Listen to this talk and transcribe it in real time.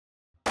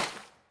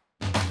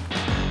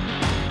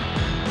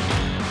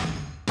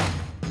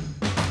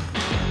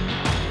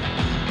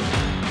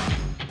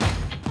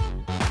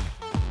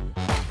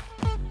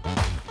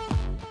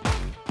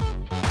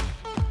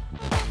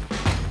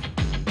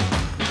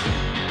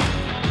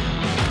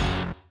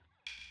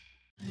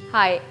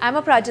Hi, I'm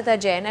Aprajita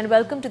Jain and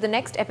welcome to the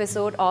next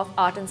episode of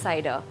Art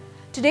Insider.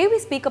 Today we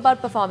speak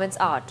about performance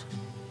art.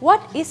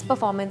 What is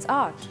performance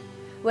art?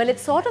 Well, it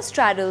sort of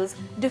straddles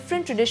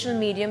different traditional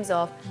mediums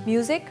of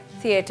music,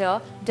 theatre,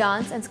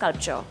 dance and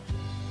sculpture.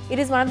 It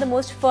is one of the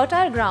most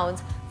fertile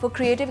grounds for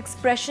creative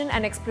expression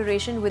and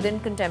exploration within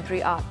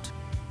contemporary art.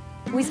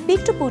 We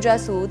speak to Pooja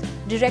Sood,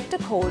 director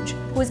coach,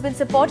 who has been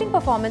supporting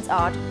performance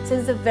art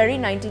since the very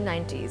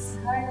 1990s.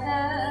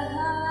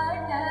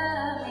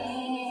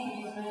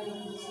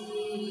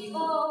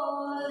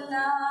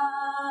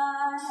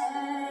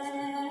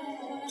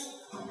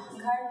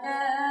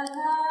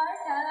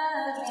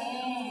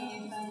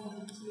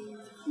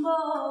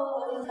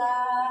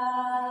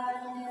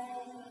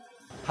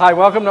 Hi,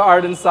 welcome to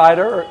Art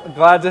Insider.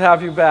 Glad to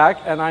have you back.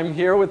 And I'm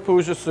here with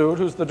Pooja Sood,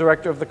 who's the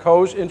director of the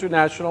Coj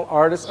International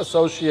Artists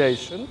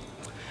Association.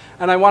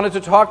 And I wanted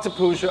to talk to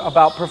Pooja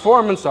about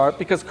performance art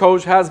because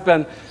Coj has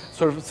been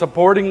sort of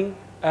supporting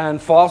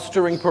and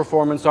fostering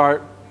performance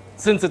art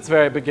since its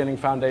very beginning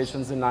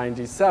foundations in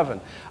 '97.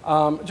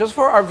 Just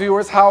for our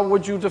viewers, how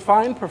would you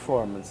define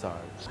performance art?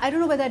 I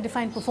don't know whether I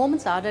define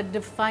performance art. I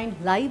define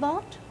live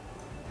art.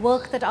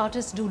 Work that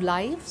artists do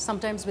live,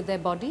 sometimes with their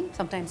body,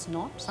 sometimes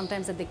not.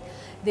 Sometimes that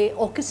they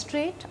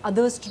orchestrate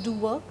others to do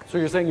work. So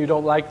you're saying you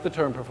don't like the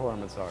term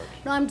performance art?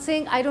 No, I'm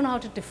saying I don't know how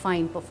to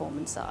define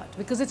performance art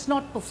because it's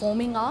not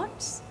performing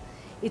arts.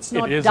 It's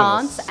not is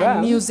dance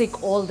and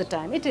music all the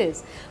time. It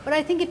is. But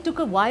I think it took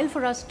a while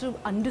for us to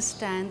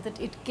understand that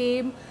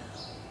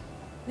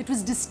it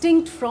was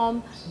distinct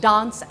from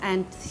dance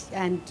and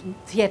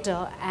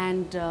theatre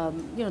and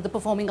the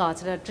performing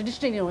arts that are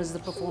traditionally known as the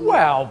performing arts.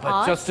 Well,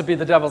 but just to be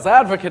the devil's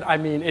advocate, I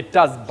mean, it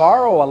does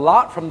borrow a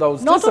lot from those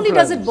disciplines. Not only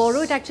does it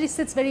borrow, it actually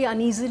sits very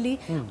uneasily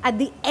at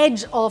the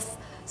edge of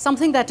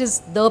something that is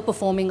the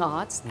performing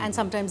arts and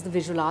sometimes the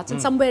visual arts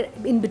and somewhere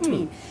in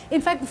between.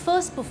 In fact, the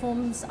first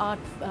performance art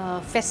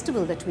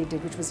festival that we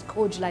did, which was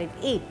Coj Live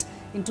 8,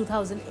 in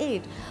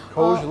 2008.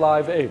 Coj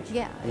Live 8.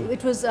 Yeah,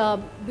 it was,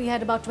 we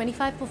had about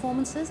 25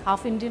 performances,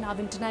 half Indian, half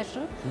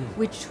international,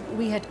 which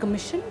we had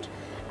commissioned.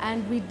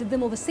 And we did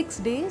them over 6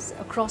 days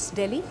across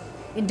Delhi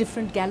in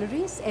different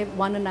galleries,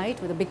 one a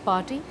night with a big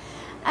party.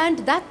 And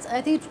that,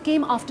 I think it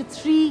came after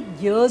 3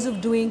 years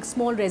of doing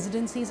small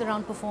residencies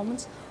around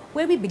performance,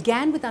 where we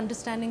began with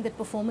understanding that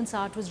performance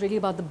art was really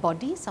about the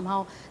body,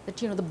 somehow that,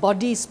 the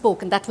body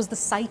spoke, and that was the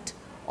site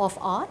of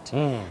art,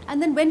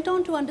 and then went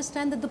on to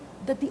understand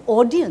that the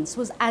audience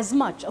was as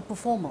much a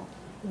performer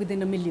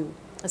within a milieu,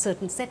 a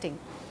certain setting.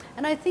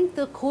 And I think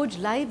the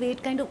Coj Live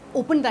 8 kind of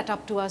opened that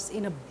up to us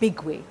in a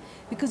big way,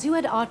 because you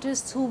had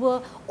artists who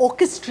were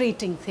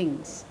orchestrating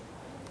things.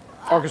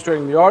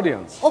 Orchestrating the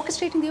audience.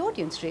 Orchestrating the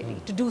audience, really,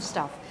 to do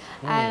stuff.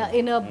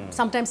 In a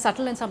sometimes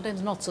subtle and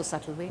sometimes not so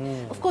subtle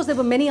way. Of course, there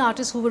were many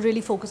artists who were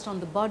really focused on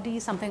the body,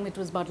 something that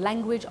was about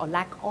language or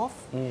lack of.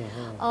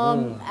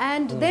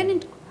 And then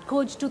in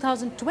Coj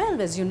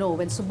 2012, as you know,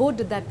 when Subodh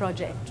did that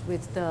project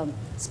with the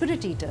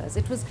Spirit Eaters,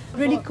 it was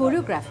really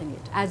choreographing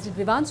it, as did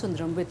Vivan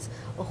Sundaram with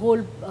a whole,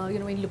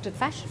 when he looked at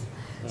fashion.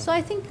 So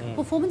I think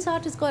performance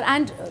art is got,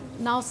 and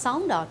now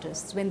sound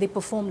artists, when they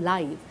perform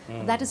live,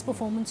 that is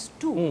performance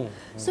too.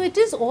 So it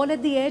is all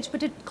at the edge,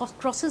 but it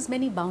crosses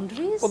many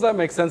boundaries. Well, that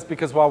makes sense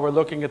because while we're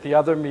looking at the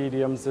other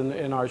mediums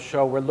in our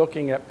show, we're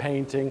looking at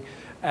painting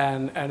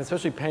and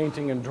especially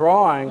painting and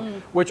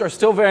drawing, which are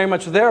still very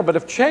much there, but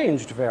have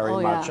changed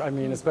very much. Yeah. I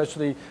mean,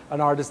 especially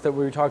an artist that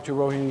we talked to,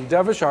 Rohini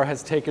Devashar,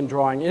 has taken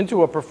drawing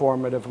into a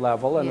performative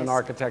level and an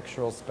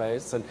architectural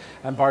space, and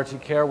Bharti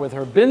Kher with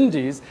her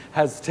bindis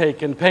has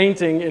taken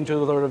painting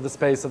into sort of the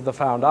space of the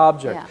found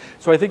object. Yeah.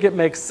 So I think it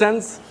makes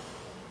sense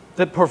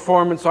that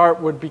performance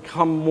art would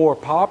become more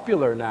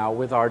popular now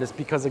with artists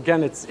because,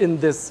 again, it's in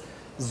this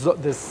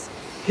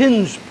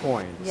hinge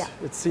point. Yeah.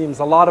 It seems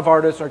a lot of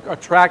artists are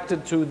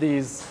attracted to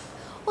these.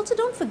 Also,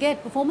 don't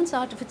forget, performance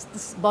art, if it's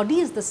the body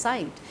is the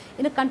site,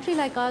 in a country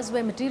like ours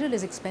where material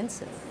is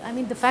expensive, I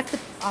mean, the fact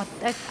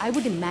that I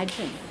would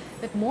imagine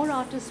that more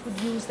artists would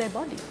use their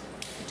body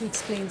to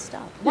explain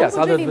stuff. Yes,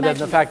 other than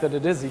the fact that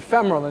it is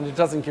ephemeral and it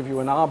doesn't give you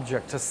an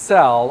object to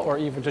sell or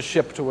even to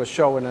ship to a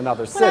show in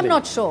another city. Well, I'm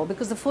not sure,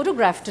 because the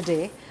photograph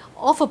today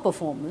of a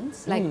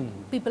performance, like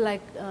people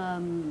like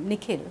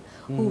Nikhil,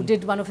 who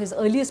did one of his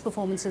earliest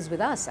performances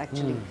with us,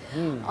 actually.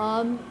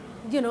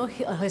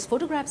 His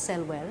photographs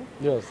sell well.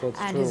 Yes, that's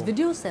and true. His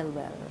videos sell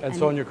well. And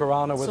Sonia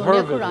Khurana with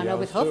Sonia her Khurana videos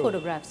with her too.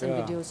 photographs and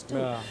videos too.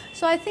 Yeah.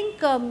 So I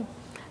think,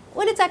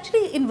 well, it's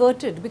actually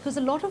inverted because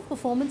a lot of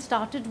performance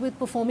started with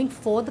performing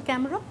for the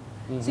camera.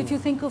 So if you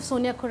think of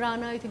Sonia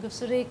Khurana, you think of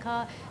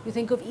Surekha, you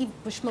think of Eve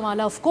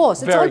Pushpamala, of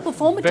course, it's all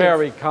performative.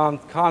 Very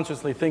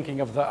consciously thinking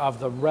of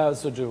the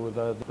residue,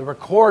 the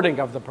recording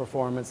of the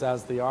performance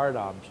as the art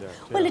object.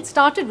 Well, it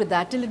started with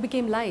that till it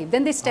became live.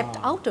 Then they stepped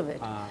out of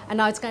it. And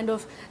now it's kind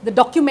of, the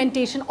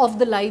documentation of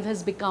the live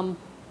has become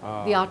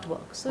the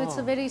artwork. So it's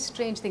a very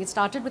strange thing. It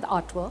started with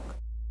artwork.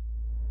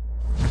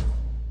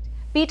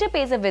 Peter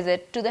pays a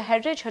visit to the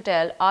Heritage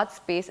Hotel art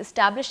space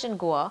established in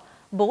Goa,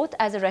 both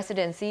as a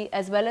residency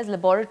as well as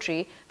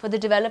laboratory for the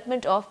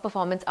development of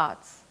performance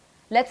arts.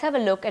 Let's have a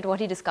look at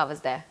what he discovers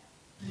there.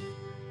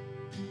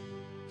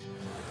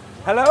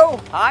 Hello.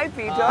 Hi,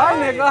 Peter.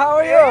 Hi, Nicola. How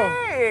are you?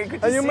 Hey,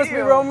 good to And you see must be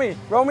you. Romy.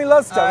 Romy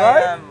Luster, I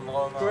right? am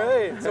Roma.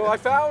 Great. So I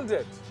found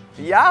it.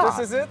 Yeah. This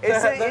is it?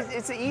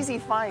 It's an easy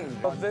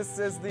find. Well, this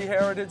is the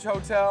Heritage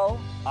Hotel.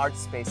 Art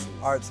spaces.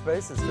 Art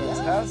space is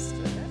fantastic.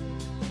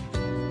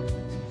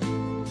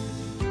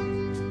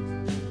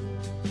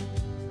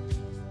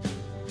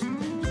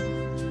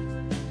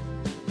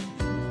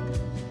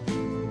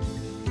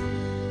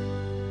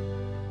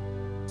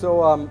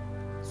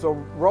 So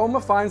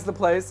Roma finds the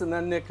place, and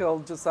then Nikhil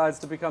decides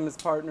to become his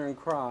partner in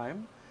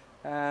crime.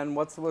 And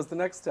what was the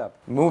next step?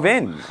 Move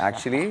in,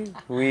 actually.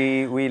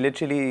 We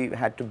literally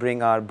had to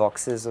bring our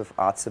boxes of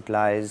art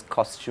supplies,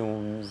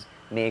 costumes,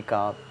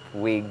 makeup,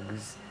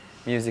 wigs,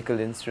 musical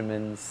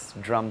instruments,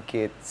 drum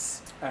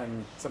kits.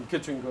 And some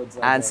kitchen goods,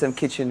 I And guess. some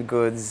kitchen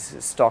goods,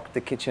 stocked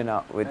the kitchen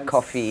up with And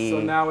coffee.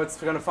 So now it's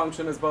going to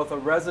function as both a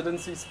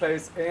residency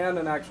space and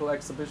an actual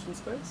exhibition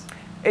space?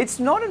 It's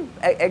not an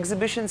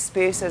exhibition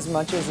space as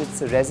much as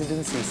it's a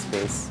residency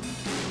space.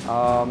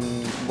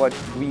 What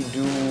we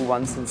do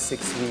once in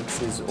 6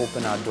 weeks is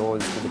open our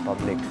doors to the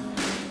public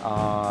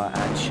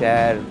and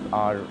share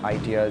our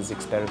ideas,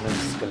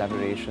 experiments,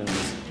 collaborations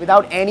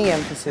without any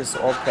emphasis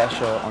or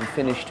pressure on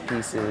finished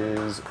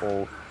pieces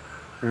or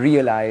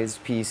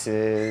realized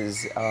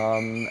pieces.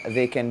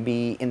 They can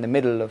be in the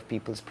middle of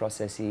people's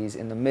processes,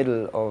 in the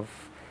middle of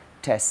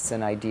tests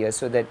and ideas,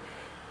 so that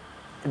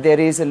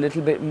there is a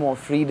little bit more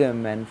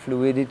freedom and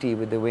fluidity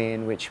with the way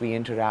in which we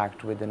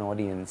interact with an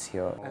audience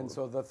here. And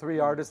so the three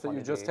artists that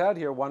you just had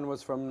here, one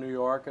was from New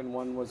York and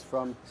one was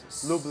from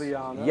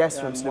Ljubljana. Yes,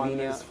 from and Slovenia. One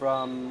is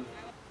from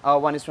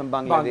One is from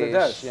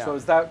Bangladesh. So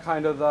is that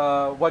kind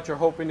of what you're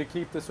hoping to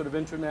keep this sort of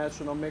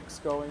international mix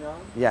going on?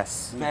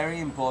 Yes. Very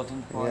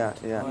important point.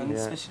 And yeah,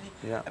 especially,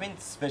 yeah. I mean,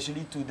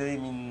 especially today, I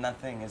mean,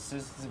 nothing. It's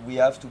just we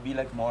have to be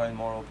like more and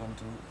more open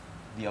to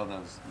the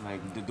others,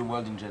 like the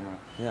world in general.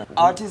 Yeah.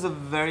 Art is a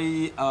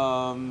very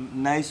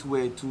nice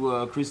way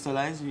to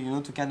crystallize, you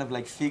know, to kind of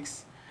like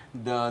fix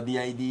the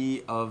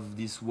idea of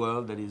this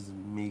world that is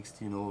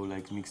mixed, you know,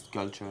 like mixed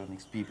culture,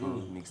 mixed people,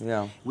 mixed.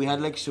 Yeah. We had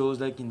like shows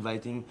like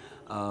inviting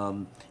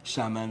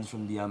shamans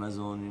from the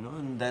Amazon, you know,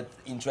 and that's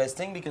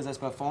interesting because as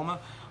performer,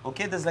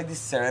 okay, there's like these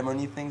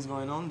ceremony things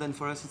going on. Then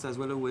for us, it's as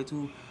well a way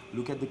to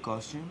look at the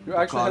costume, You the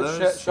actually colors,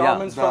 have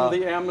shamans the- from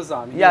the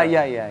Amazon. Yeah,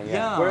 here.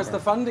 yeah. Where's the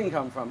funding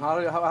come from?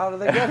 How do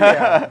they get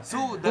here? So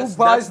Who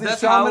buys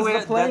these how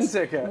shamans the plane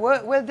ticket?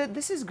 Well,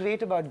 this is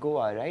great about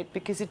Goa, right?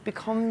 Because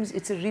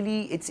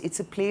it's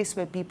a place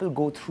where people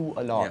go through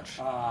a lot.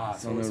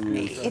 So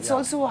It's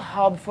also a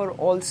hub for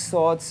all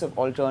sorts of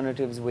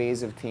alternatives,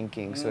 ways of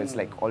thinking. So it's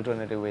like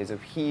alternative ways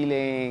of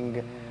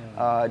healing,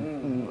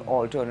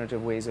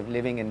 alternative ways of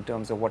living in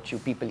terms of what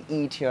people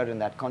eat here,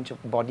 and that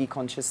body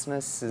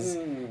consciousness is.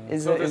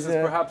 So this is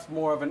perhaps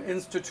more of an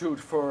institute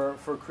for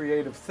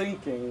creative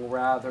thinking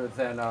rather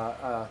than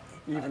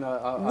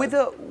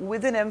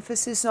with an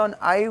emphasis on,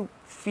 I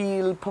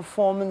feel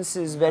performance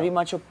is very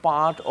much a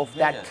part of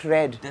that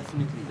thread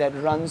definitely. that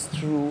runs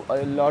through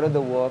a lot of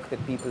the work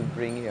that people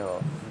bring here.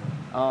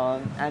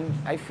 And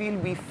I feel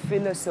we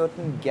fill a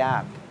certain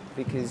gap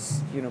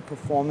because, you know,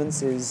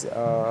 performance is,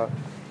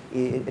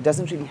 it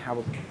doesn't really have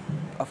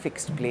a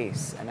fixed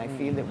place, and I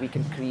feel that we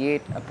can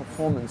create a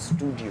performance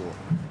studio.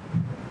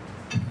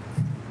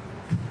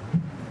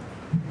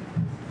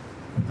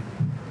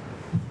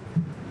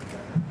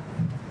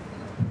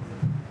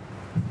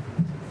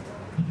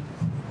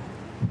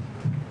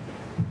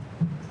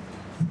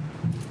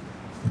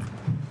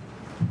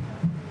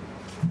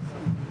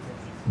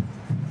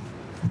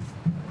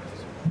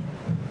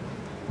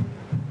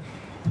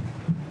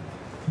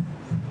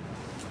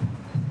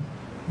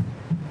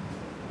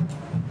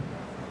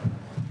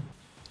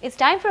 It's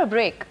time for a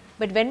break,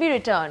 but when we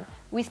return,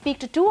 we speak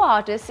to two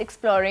artists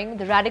exploring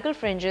the radical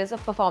fringes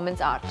of performance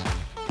art.